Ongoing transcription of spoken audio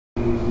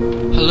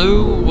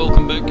Hello,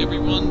 welcome back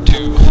everyone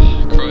to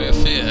Cry of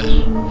Fear.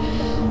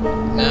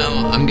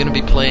 Now, I'm gonna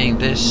be playing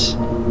this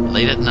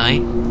late at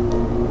night.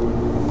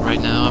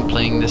 Right now I'm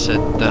playing this at,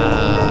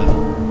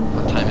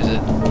 what time is it?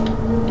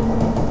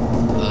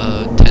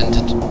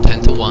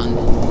 10 to 1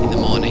 in the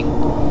morning.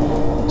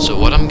 So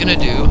what I'm gonna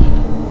do,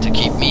 to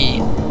keep me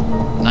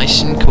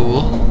nice and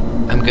cool,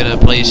 I'm gonna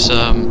play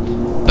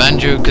some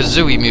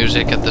Banjo-Kazooie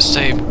music at the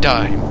same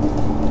time.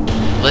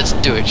 Let's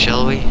do it,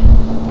 shall we?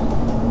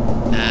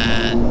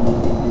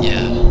 And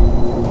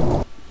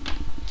yeah,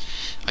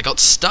 I got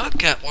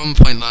stuck at one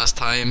point last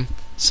time,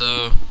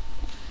 so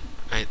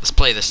right, let's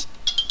play this.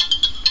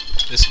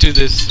 Let's do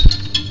this.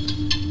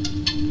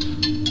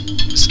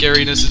 The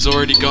scariness is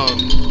already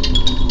gone.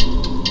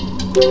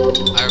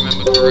 I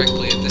remember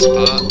correctly at this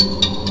part.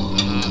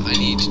 I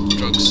need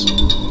drugs.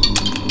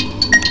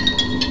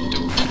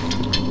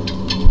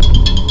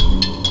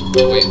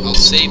 Wait, I'll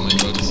save my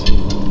drugs.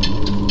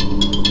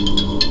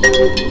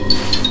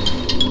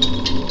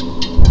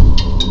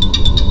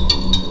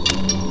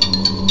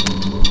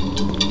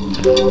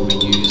 We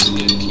use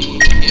the key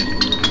here.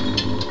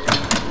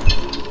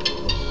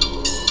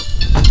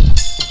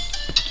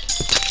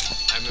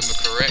 I remember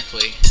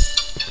correctly,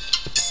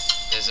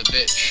 there's a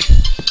bitch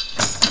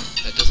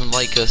that doesn't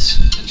like us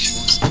and she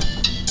wants to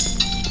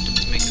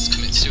make us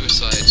commit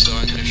suicide, so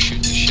I'm gonna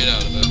shoot the shit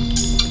out of her.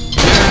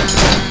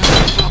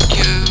 Fuck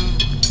you!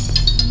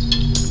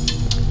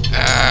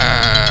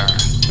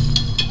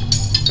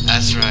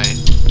 That's right.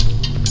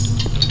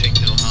 Don't take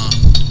no harm.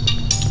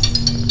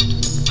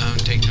 I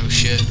don't take no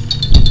shit.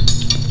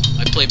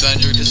 I play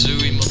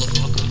Banjo-Kazooie,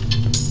 motherfucker.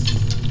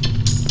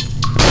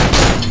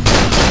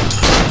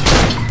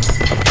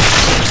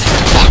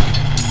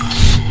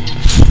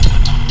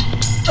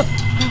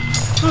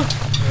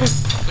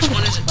 Which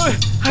one is it? I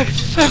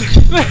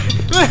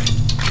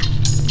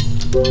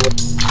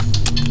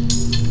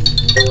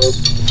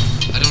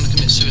don't want to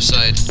commit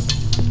suicide,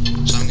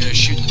 so I'm gonna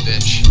shoot the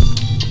bitch.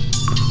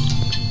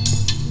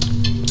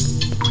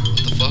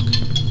 What the fuck?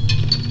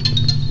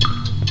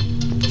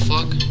 What the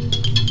fuck?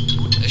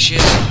 There she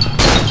is.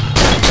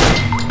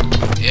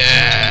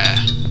 Yeah.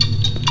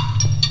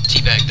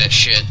 Teabag that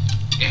shit.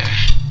 Yeah.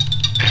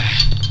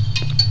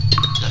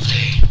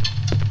 Lovely.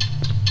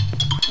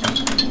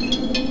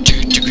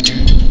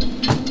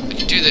 I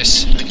can do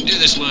this. I can do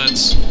this,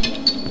 lads.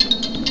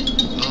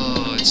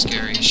 Oh, it's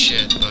scary as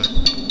shit, but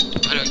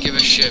I don't give a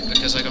shit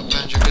because I got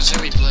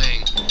Banjo-Kazooie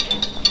playing.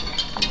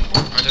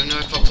 I don't know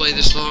if I'll play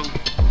this long,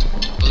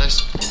 but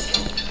let's...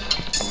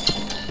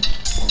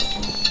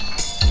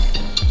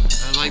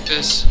 I like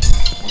this.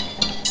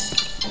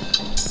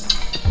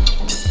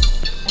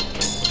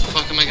 What the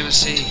fuck am I gonna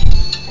see?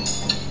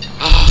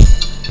 Ah!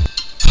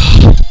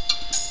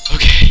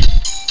 Okay.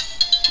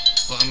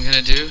 What I'm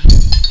gonna do...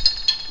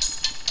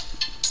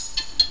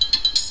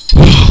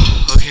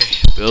 Okay,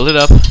 build it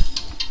up.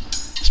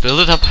 Let's build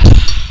it up.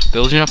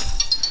 Build it up.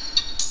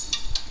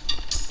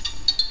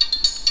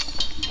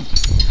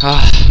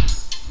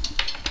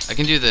 I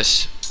can do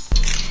this.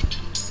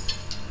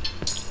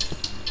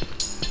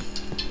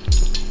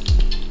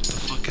 What the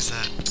fuck is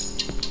that?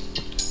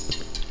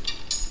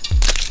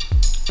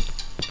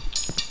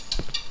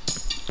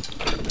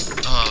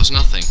 Oh, it was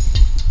nothing.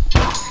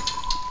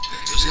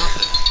 It was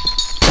nothing.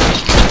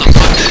 What the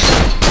fuck?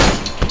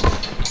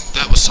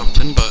 That was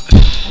something, but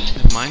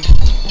never mind.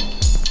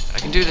 I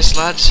can do this,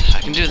 lads. I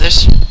can do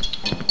this.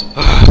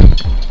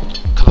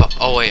 Come on.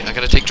 Oh wait, I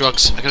gotta take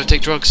drugs. I gotta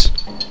take drugs.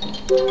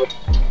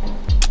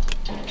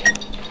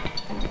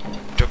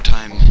 Drug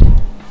time.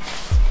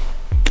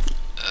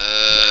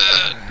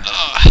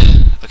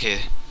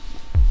 Okay.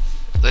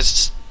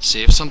 Let's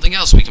see if something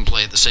else we can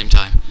play at the same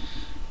time.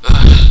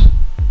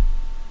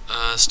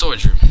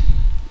 Storage room.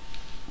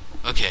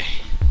 Okay.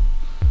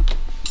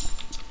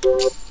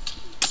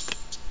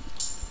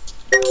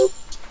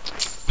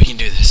 We can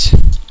do this.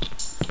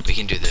 We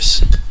can do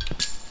this.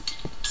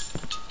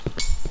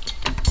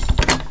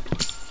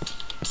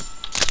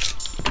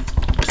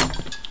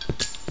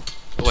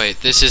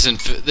 Wait, this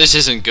isn't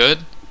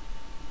good.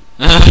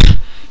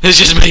 This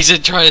just makes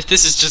it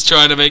this is just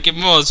trying to make it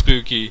more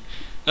spooky.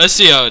 I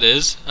see how it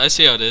is. I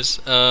see how it is.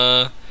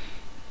 Let's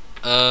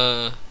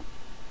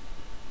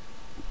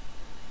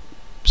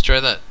try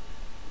that.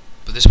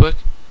 Will this work?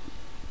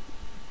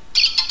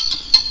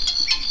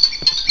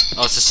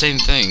 Oh, it's the same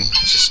thing.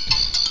 It's just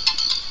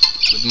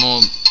with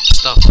more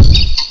stuff.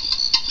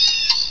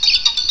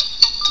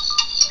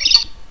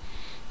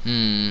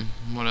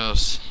 What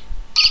else?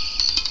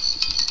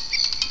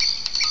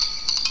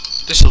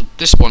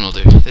 This one will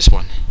do. This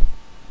one.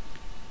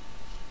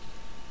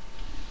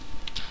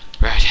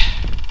 Right.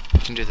 We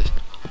can do this.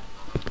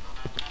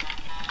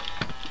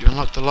 You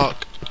unlock the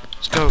lock.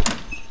 Let's go.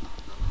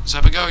 Let's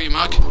have a go, you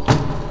mug.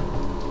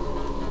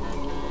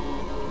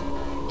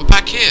 We're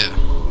back here.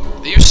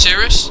 Are you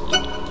serious?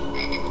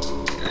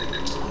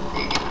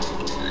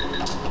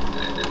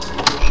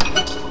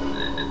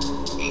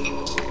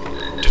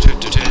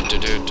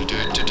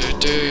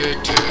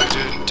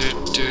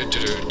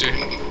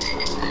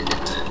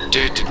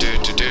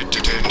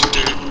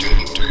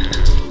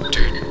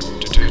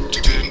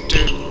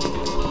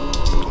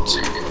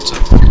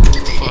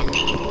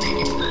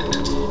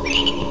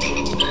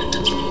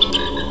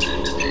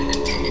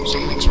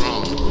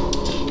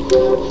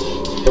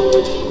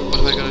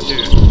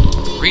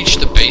 reach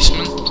the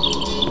basement?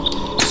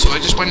 So I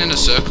just went in a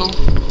circle?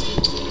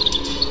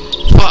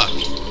 Fuck.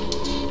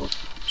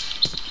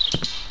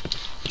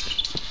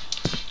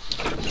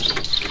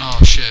 Oh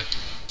shit.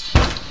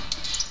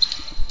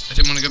 I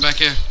didn't want to go back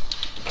here.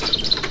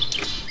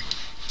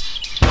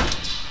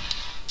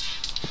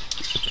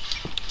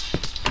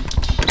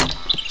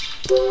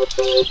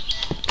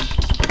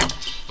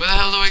 Where the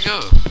hell do I go?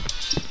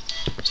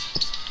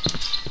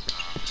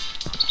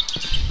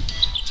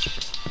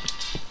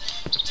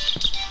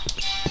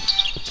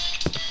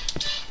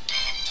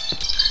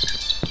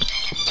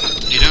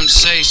 You don't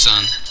say,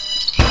 son.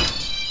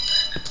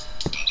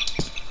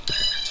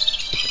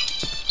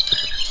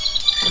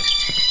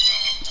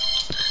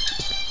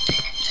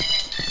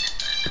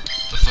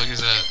 The fuck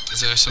is that? Is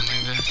there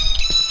something there?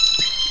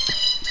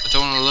 I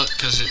don't want to look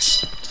because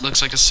it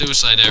looks like a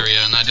suicide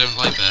area and I don't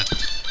like that.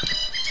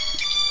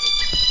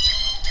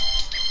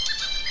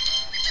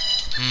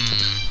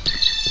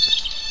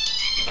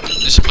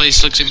 This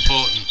place looks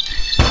important.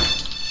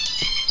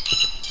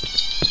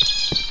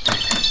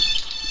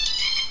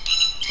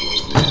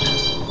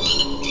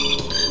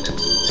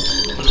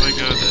 Where do I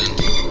go then?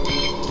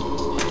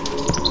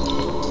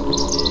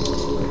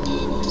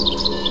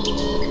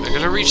 I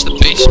gotta reach the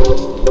basement.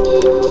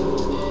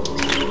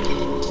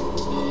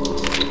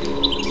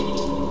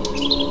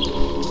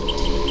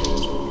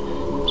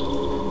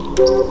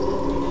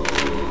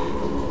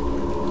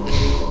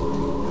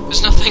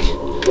 There's nothing.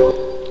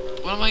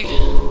 What am I?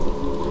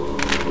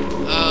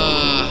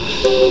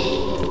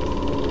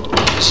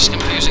 This is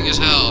confusing as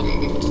hell.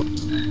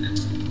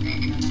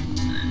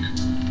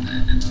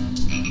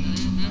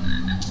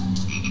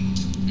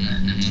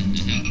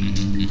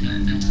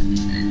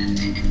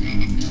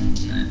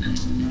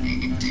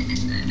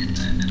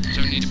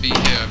 Don't need to be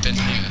here. I've been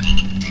here.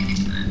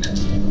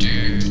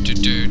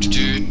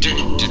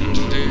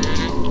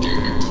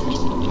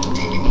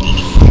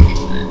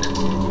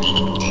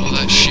 All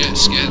that shit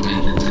scared me.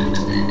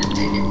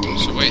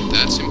 So wait,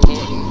 that's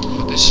important.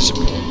 Oh, this is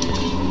important.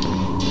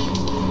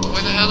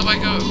 Where the hell do I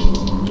go?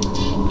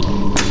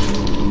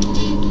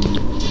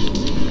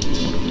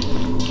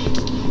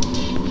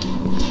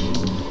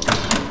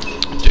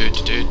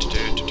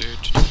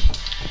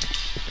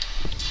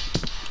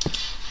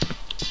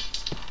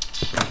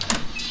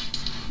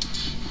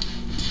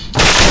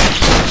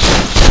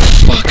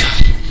 Fuck!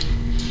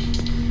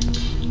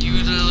 You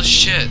little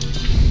shit.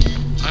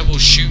 I will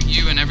shoot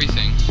you and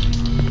everything.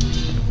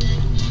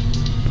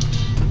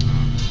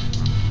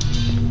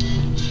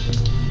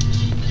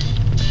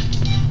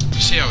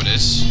 See how it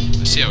is.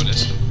 I see how it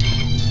is.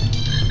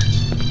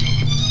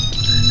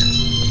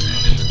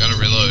 I've gotta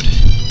reload.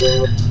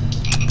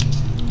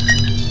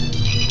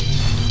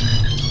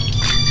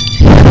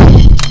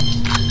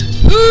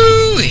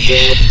 Ooh,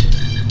 yeah.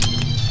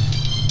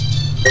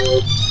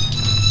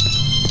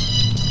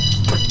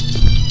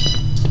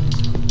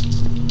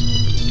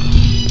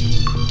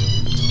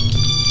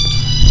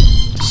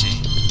 Let's see.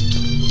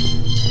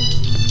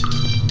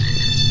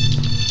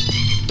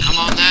 Come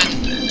on then.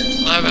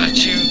 How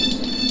about you?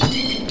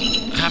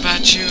 How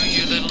about you,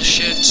 you little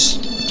shits?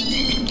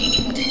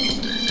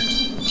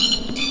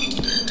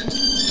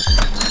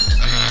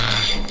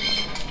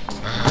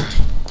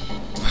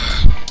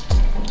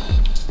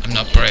 I'm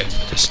not brave.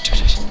 Let's do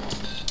this.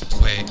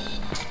 Wait.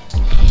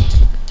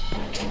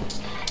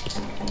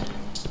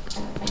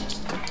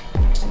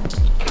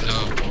 No.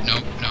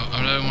 I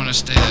don't want to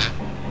stay there.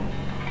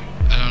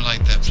 I don't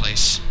like that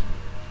place.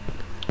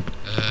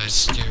 It's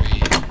scary.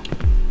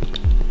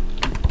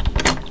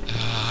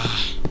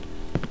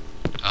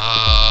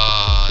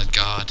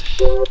 God.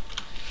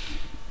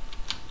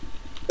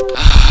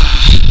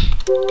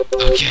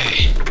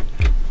 Okay.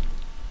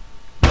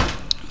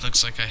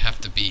 Looks like I have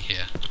to be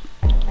here.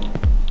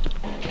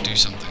 Do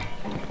something.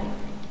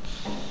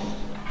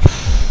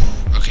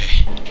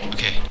 Okay.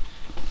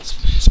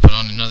 Let's put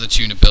on another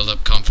tune to build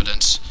up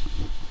confidence.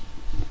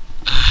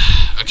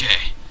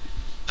 Okay.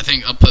 I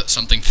think I'll put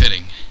something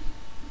fitting.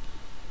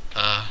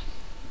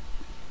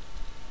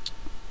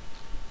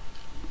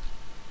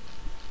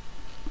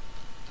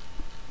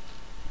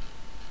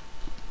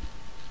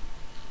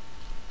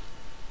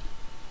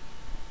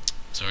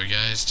 Sorry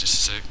guys, just a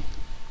sec.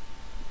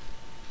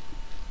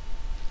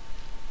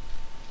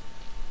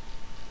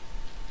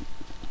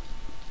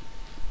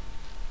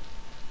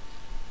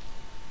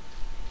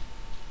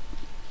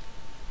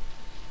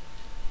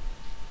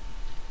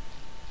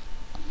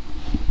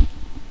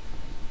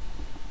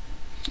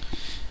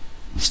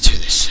 Let's do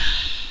this.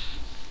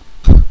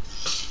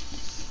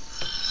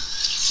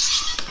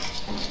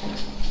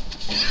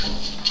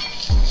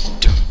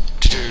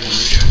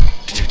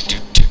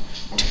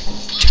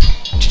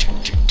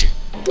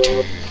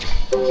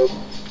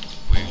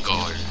 We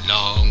got a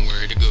long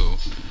way to go.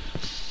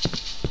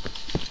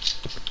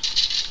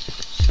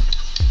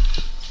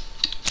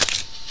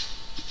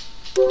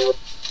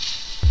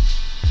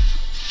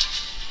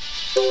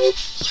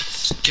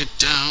 Let's get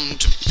down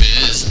to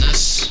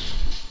business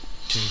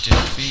to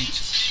defeat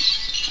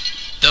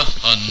the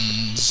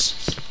Huns.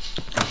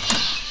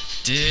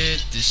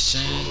 Did the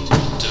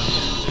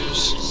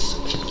Sandals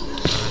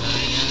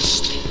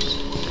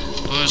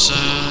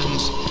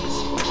persons.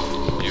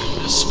 You're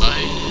the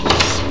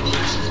spiciest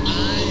person I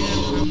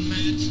ever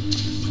met.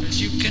 But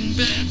you can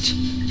bet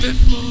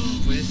before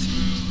we're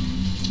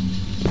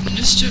through,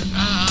 Mr. I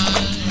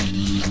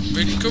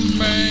make a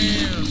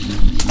man.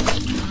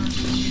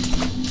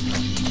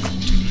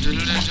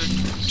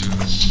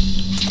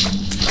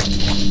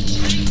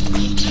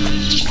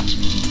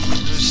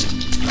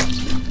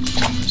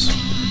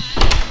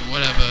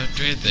 Whatever,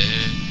 do it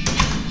there.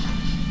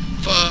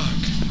 Fuck.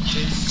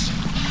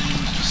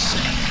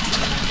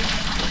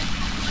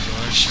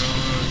 You're sure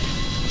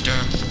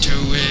to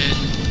win.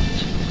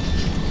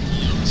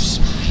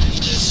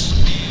 This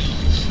meal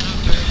of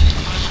the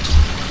heart,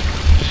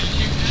 and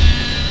you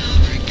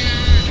never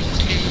get a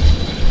clue.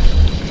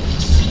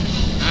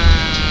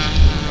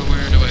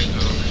 Where do I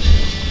go?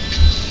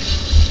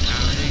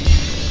 How do you?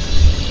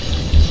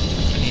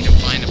 I need to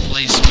find a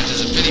place where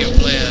there's a video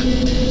player.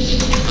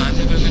 I'm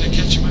never gonna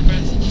catch my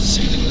breath.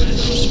 Sailing the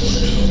house for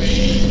me.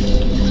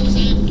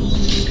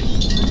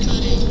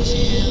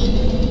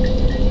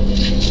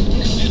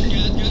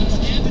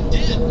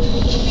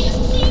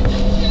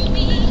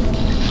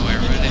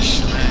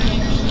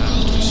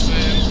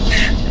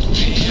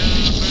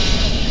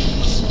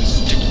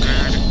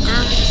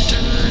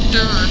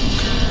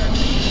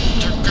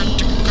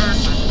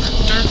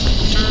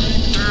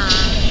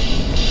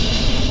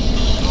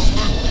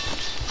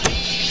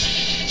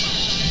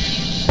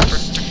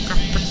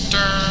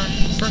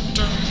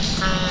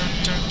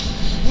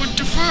 What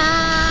the fuck?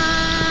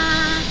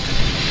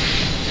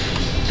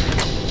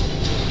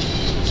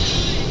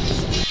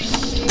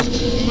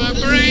 My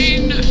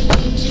brain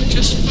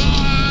just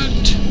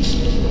fucked.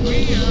 We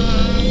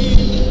are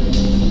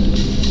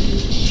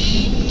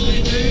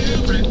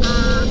every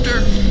murder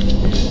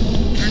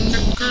and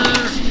the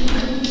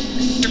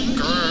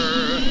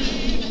girl.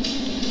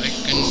 I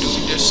can do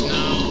this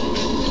now.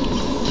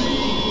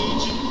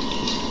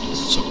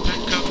 So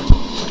pack up.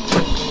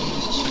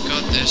 I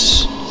got this.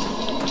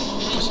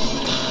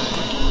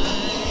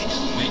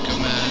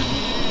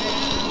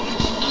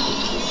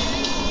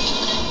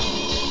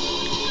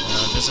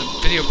 There's a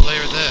video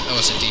player there. Oh,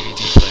 it's a DVD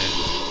player.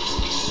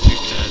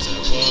 There's a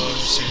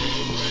forcing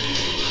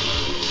rain.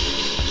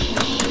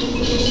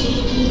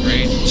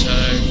 Great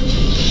time.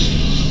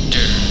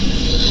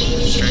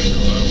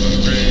 Strength of a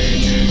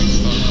raging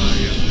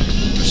fire.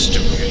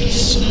 Pursuing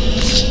sun.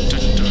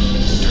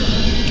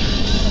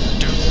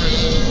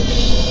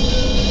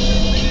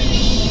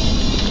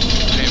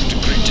 I am the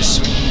greatest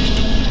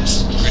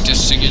swing,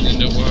 greatest singing in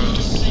the world.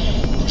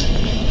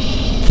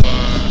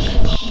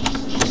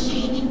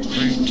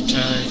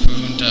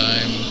 Typhoon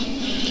time.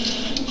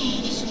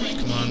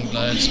 Come on,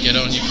 lads, get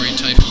on your great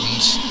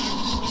typhoons.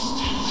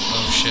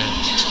 Oh shit.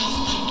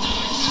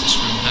 This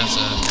room has a...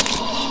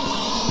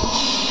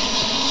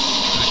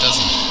 No, it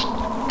doesn't.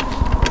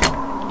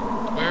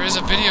 Where is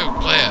a video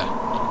player?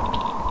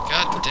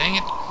 God dang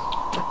it.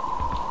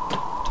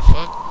 The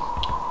fuck?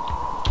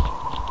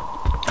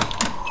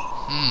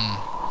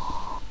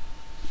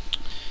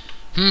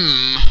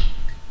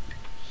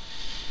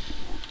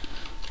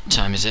 What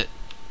time is it?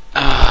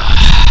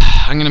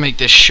 I'm gonna make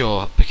this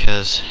short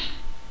because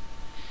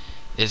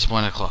it's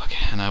 1 o'clock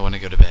and I want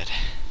to go to bed.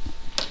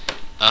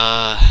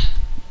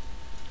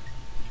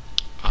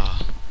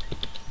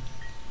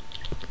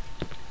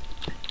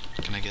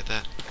 Can I get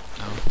that?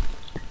 No.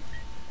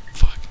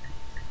 Fuck.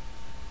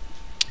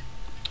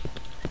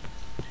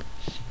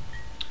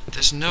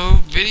 There's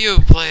no video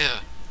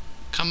player.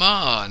 Come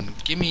on,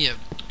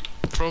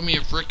 throw me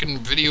a frickin'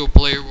 video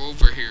player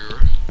over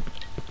here.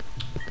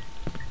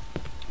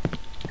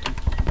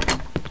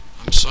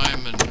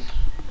 Simon,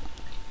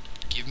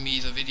 give me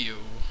the video.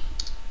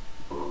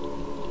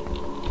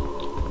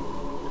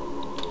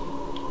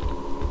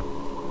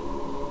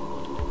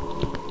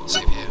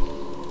 Save here.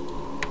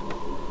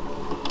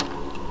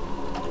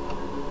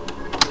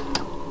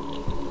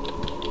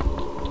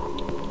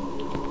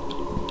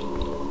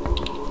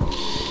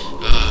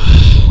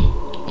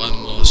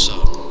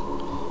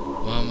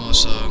 One more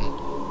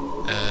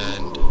song,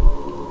 and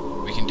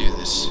we can do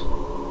this.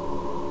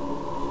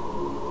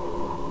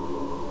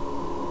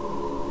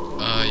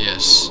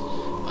 Yes,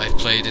 I've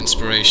played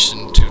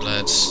Inspiration to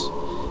lads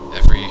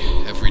every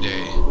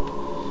day.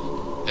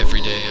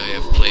 Every day I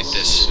have played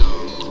this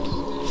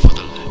for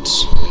the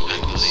lads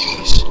and the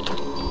ladies.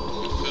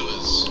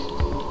 Fellas,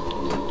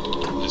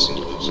 listen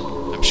close.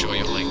 I'm sure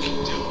you'll like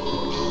it.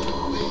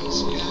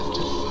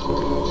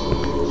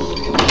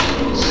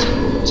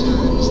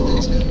 Sometimes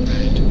there's no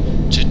right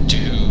to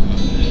do.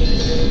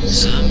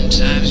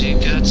 Sometimes you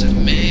got to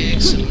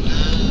make some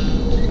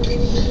love.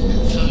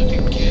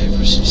 Fucking give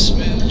her some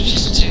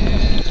smooches too.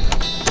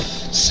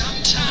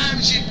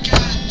 Sometimes you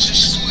got to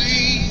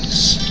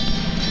squeeze.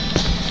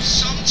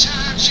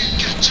 Sometimes you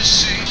got to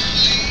say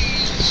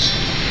please.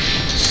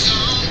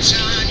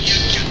 Sometimes you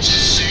got to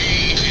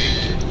say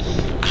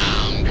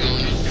I'm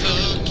gonna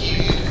fuck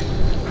you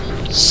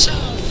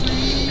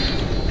softly.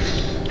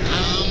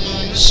 I'm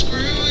gonna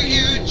screw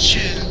you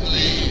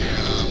gently.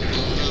 I'm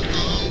gonna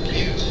bump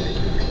you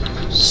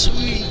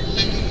sweet.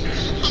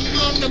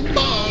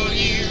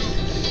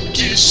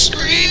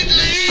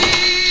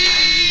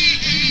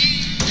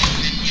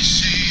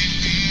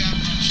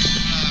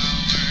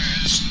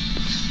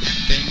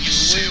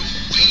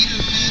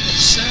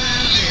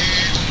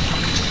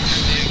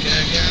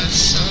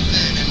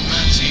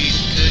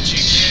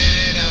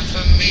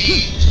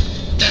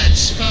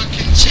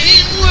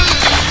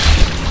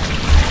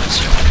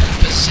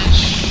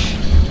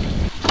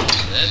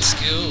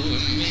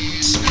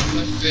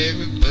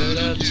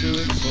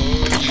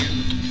 for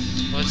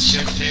you. What's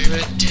your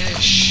favorite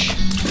dish?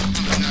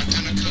 I'm not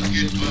gonna cook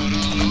it, but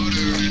I'll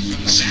order it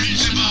from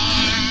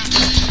Zanzibar.